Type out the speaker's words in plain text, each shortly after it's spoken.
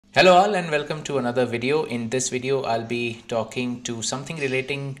Hello all and welcome to another video. In this video, I'll be talking to something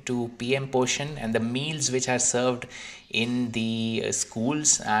relating to PM Poshan and the meals which are served in the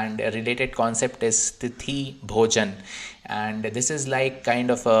schools, and a related concept is Tithi Bhojan. And this is like kind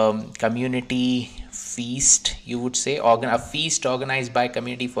of a community feast, you would say, a feast organized by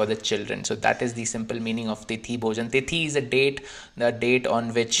community for the children. So that is the simple meaning of Tithi Bhojan. Tithi is a date, the date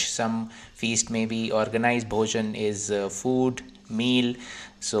on which some feast may be organized. Bhojan is food, meal.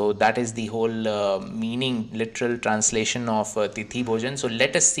 So that is the whole meaning, literal translation of Tithi Bhojan. So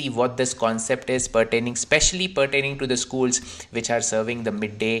let us see what this concept is especially pertaining to the schools which are serving the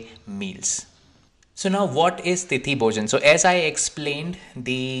midday meals. So now what is Tithi Bhojan? So as I explained,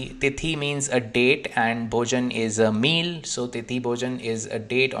 the Tithi means a date and Bhojan is a meal. So Tithi Bhojan is a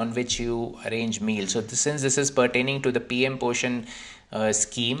date on which you arrange meals. So since this is pertaining to the PM Poshan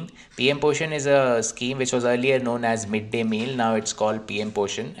scheme, PM Poshan is a scheme which was earlier known as midday meal. Now it's called PM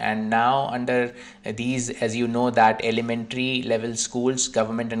Poshan, and now under these, as you know, that elementary level schools,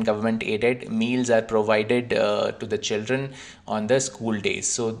 government and government aided meals are provided to the children on the school days.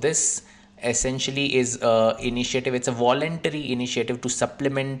 So this essentially is a initiative. It's a voluntary initiative to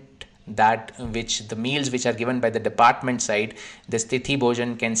supplement that which the meals which are given by the department side. This Tithi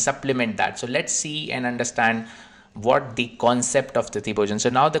Bhojan can supplement that. So let's see and understand what the concept of Tithi Bhojan. So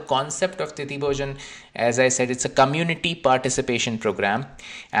now the concept of Tithi Bhojan, as I said, it's a community participation program,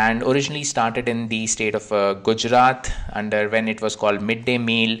 and originally started in the state of Gujarat under when it was called midday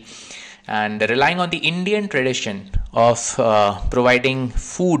meal, and relying on the Indian tradition of providing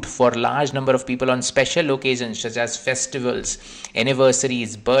food for large number of people on special occasions such as festivals,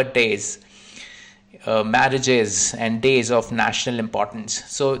 anniversaries, birthdays, marriages and days of national importance.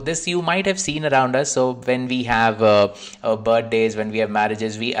 So this you might have seen around us. So when we have birthdays, when we have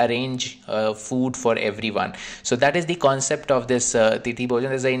marriages, we arrange food for everyone. So that is the concept of this Tithi Bhojan.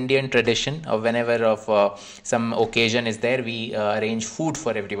 There's an Indian tradition of whenever of some occasion is there, we arrange food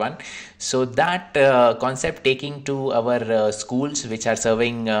for everyone. So that concept taking to our schools which are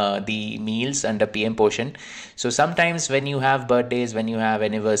serving the meals under PM Poshan. So sometimes when you have birthdays, when you have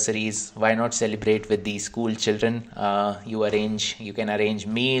anniversaries, why not celebrate with the school children? You can arrange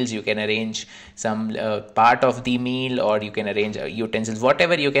meals, you can arrange some part of the meal, or you can arrange utensils,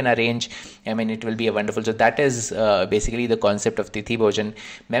 whatever you can arrange. I mean, it will be a wonderful. So that is basically the concept of Tithi Bhojan.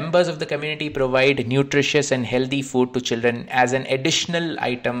 Members of the community provide nutritious and healthy food to children as an additional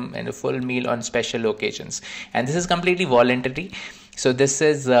item and a full meal on special occasions. And this is completely voluntary. So this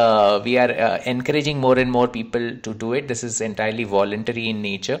is, we are encouraging more and more people to do it. This is entirely voluntary in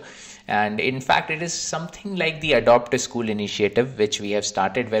nature. And in fact, it is something like the Adopt a School initiative, which we have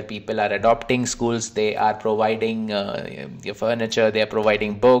started, where people are adopting schools. They are providing furniture, they are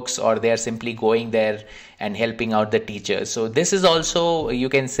providing books, or they are simply going there and helping out the teachers. So this is also, you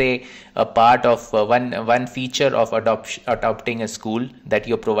can say, a part of one feature of adopting a school, that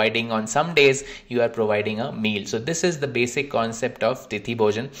you're providing on some days, you are providing a meal. So this is the basic concept of Tithi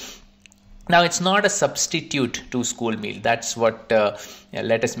Bhojan. Now, it's not a substitute to school meal. That's what,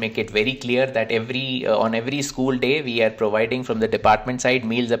 let us make it very clear, that on every school day, we are providing from the department side,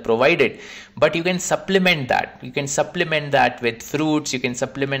 meals are provided. But you can supplement that. You can supplement that with fruits. You can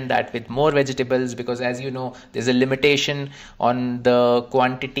supplement that with more vegetables, because as you know, there's a limitation on the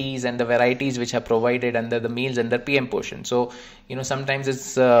quantities and the varieties which are provided under the meals under PM Poshan. So, you know, sometimes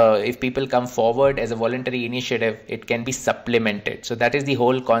it's if people come forward as a voluntary initiative, it can be supplemented. So that is the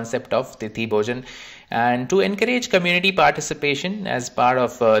whole concept of Tithi Bhojan. And to encourage community participation as part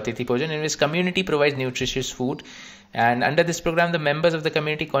of Tithi Bhojan, in which community provides nutritious food. And under this program, the members of the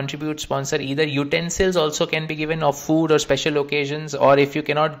community contribute, sponsor either utensils also can be given of food or special occasions, or if you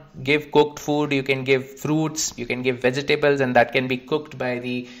cannot give cooked food, you can give fruits, you can give vegetables, and that can be cooked by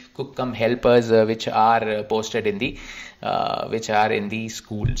the cook cum helpers which are posted in the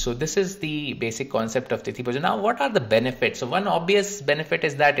school. So this is the basic concept of Tithi Bhojan. Now, what are the benefits? So one obvious benefit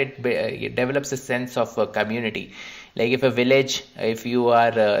is that it develops a sense of community. Like if a village, if you are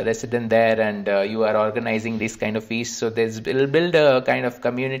a resident there and you are organizing this kind of feast, so it'll build a kind of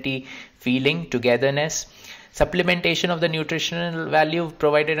community feeling, togetherness. Supplementation of the nutritional value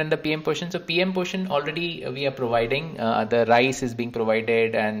provided under PM Poshan. So PM Poshan already we are providing, the rice is being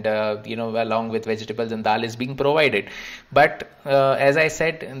provided, and along with vegetables and dal is being provided. But as I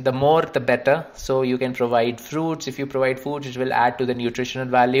said, the more the better. So you can provide fruits. If you provide foods, it will add to the nutritional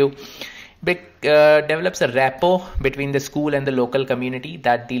value. develops a rapport between the school and the local community,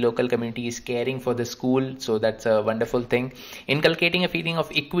 that the local community is caring for the school. So that's a wonderful thing. Inculcating a feeling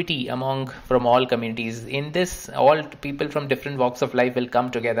of equity from all communities. In this, all people from different walks of life will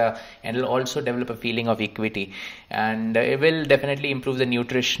come together and will also develop a feeling of equity, and it will definitely improve the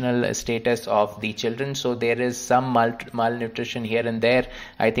nutritional status of the children. So there is some malnutrition here and there.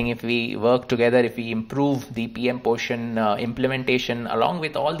 I think if we work together, if we improve the PM Poshan implementation along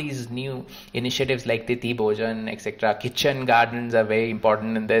with all these new initiatives like Tithi Bhojan, etc. Kitchen gardens are very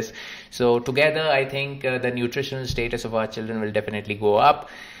important in this. So together, I think the nutritional status of our children will definitely go up.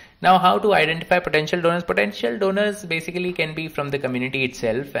 Now, how to identify potential donors? Potential donors basically can be from the community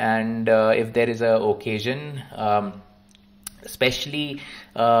itself, and if there is a occasion, especially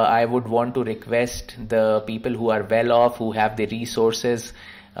I would want to request the people who are well off, who have the resources,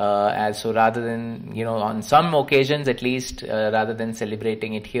 so rather than, on some occasions at least, rather than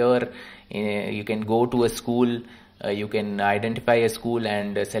celebrating it here, you can go to a school, you can identify a school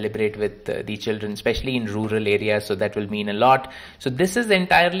and celebrate with the children, especially in rural areas. So that will mean a lot. So this is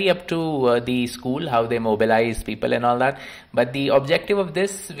entirely up to the school, how they mobilize people and all that. But the objective of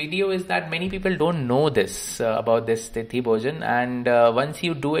this video is that many people don't know this about this Tithi Bhojan, and once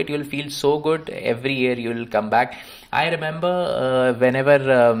you do it, you'll feel so good. Every year you'll come back. I remember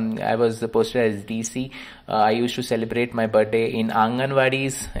whenever I was posted as DC, I used to celebrate my birthday in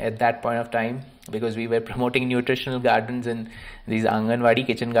Anganwadis at that point of time, because we were promoting nutritional gardens and these Anganwadi,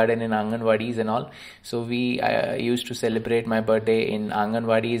 kitchen garden in Anganwadis and all. So I used to celebrate my birthday in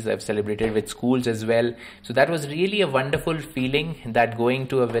Anganwadis. I've celebrated with schools as well. So that was really a wonderful feeling, that going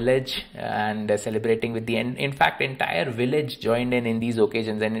to a village and celebrating with in fact, entire village joined in these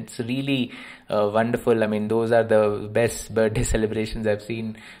occasions, and it's really wonderful. I mean, those are the best birthday celebrations I've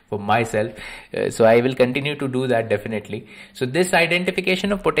seen for myself. So I will continue to do that definitely. So this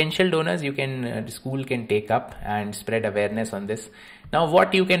identification of potential donors, the school can take up and spread awareness on this. Now,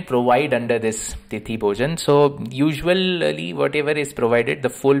 what you can provide under this Tithi Bhojan? So usually whatever is provided, the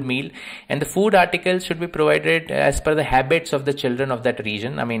full meal, and the food articles should be provided as per the habits of the children of that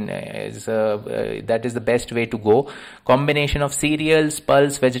region. I mean, that is the best way to go. Combination of cereals,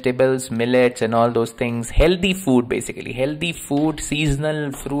 pulse, vegetables, millets and all those things. Healthy food, basically. Healthy food,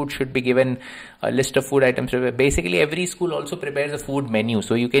 seasonal fruit should be given. A list of food items. Basically, every school also prepares a food menu,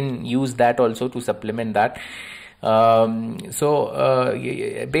 so you can use that also to supplement that. Based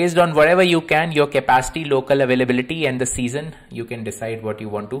on whatever you can, your capacity, local availability and the season, you can decide what you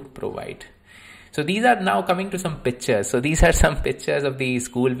want to provide. So these are now coming to some pictures. So these are some pictures of the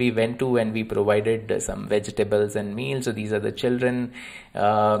school we went to, and we provided some vegetables and meals. So these are the children.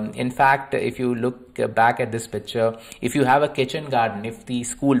 In fact, if you look back at this picture, if you have a kitchen garden, if the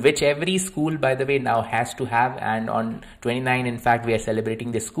school, which every school by the way now has to have, and on 29 in fact we are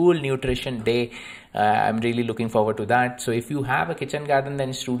celebrating the school nutrition day. I'm really looking forward to that. So if you have a kitchen garden,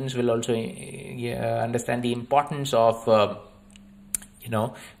 then students will also understand the importance of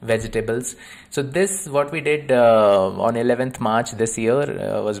vegetables. So this, what we did on 11th March this year,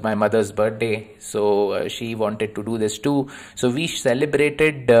 was my mother's birthday. So she wanted to do this too. So we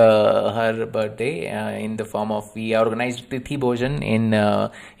celebrated her birthday in the form of, we organized Tithi Bhojan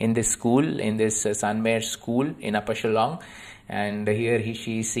in this school, in this Sanmer school in Upper Shillong. And here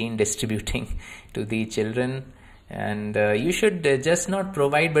she's seen distributing to the children. And you should just not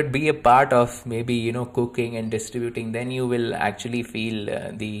provide, but be a part of maybe, cooking and distributing. Then you will actually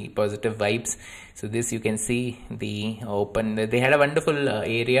feel the positive vibes. So this, you can see the open, they had a wonderful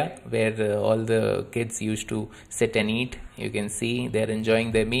area where all the kids used to sit and eat. You can see they're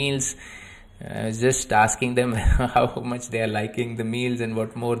enjoying their meals. I was just asking them how much they are liking the meals and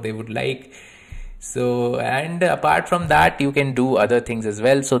what more they would like. So, and apart from that, you can do other things as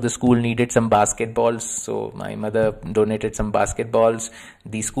well. So the school needed some basketballs. So my mother donated some basketballs.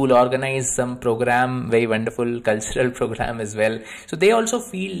 The school organized some program, very wonderful cultural program as well. So they also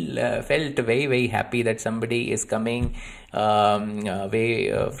felt very, very happy that somebody is coming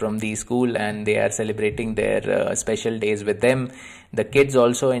away from the school, and they are celebrating their special days with them. The kids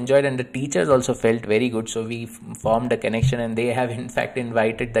also enjoyed, and the teachers also felt very good. So we formed a connection, and they have in fact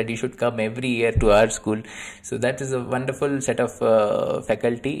invited that you should come every year to our school. So that is a wonderful set of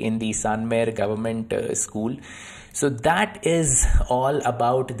faculty in the Sanmer government school. So that is all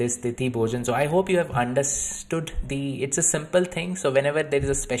about this Tithi Bhojan. So I hope you have understood it's a simple thing. So whenever there is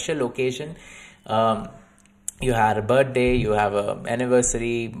a special occasion, you had a birthday, you have a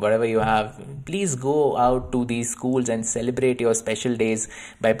anniversary, whatever you have, please go out to these schools and celebrate your special days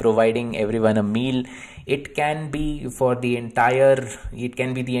by providing everyone a meal. It can be for the entire, it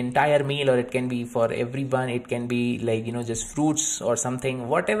can be the entire meal, or it can be for everyone. It can be like, just fruits or something,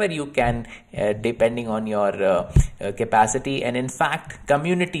 whatever you can, depending on your capacity. And in fact,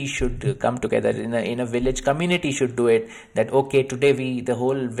 community should come together. In a village, community should do it, that okay, today the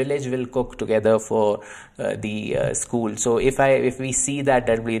whole village will cook together for the school. So if we see that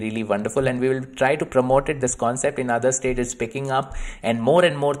will be really wonderful, and we will try to promote it. This concept in other states is picking up, and more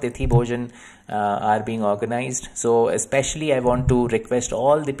Tithi Bhojan are being organized. So especially I want to request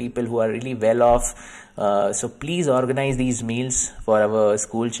all the people who are really well off, so please organize these meals for our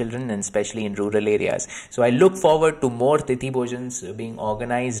school children, and especially in rural areas. So I look forward to more Tithi Bhojans being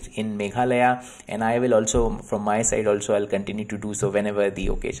organized in Meghalaya, and I will also, from my side also, I'll continue to do so whenever the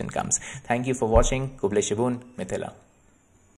occasion comes. Thank you for watching. Kuble Shibun, Mithila.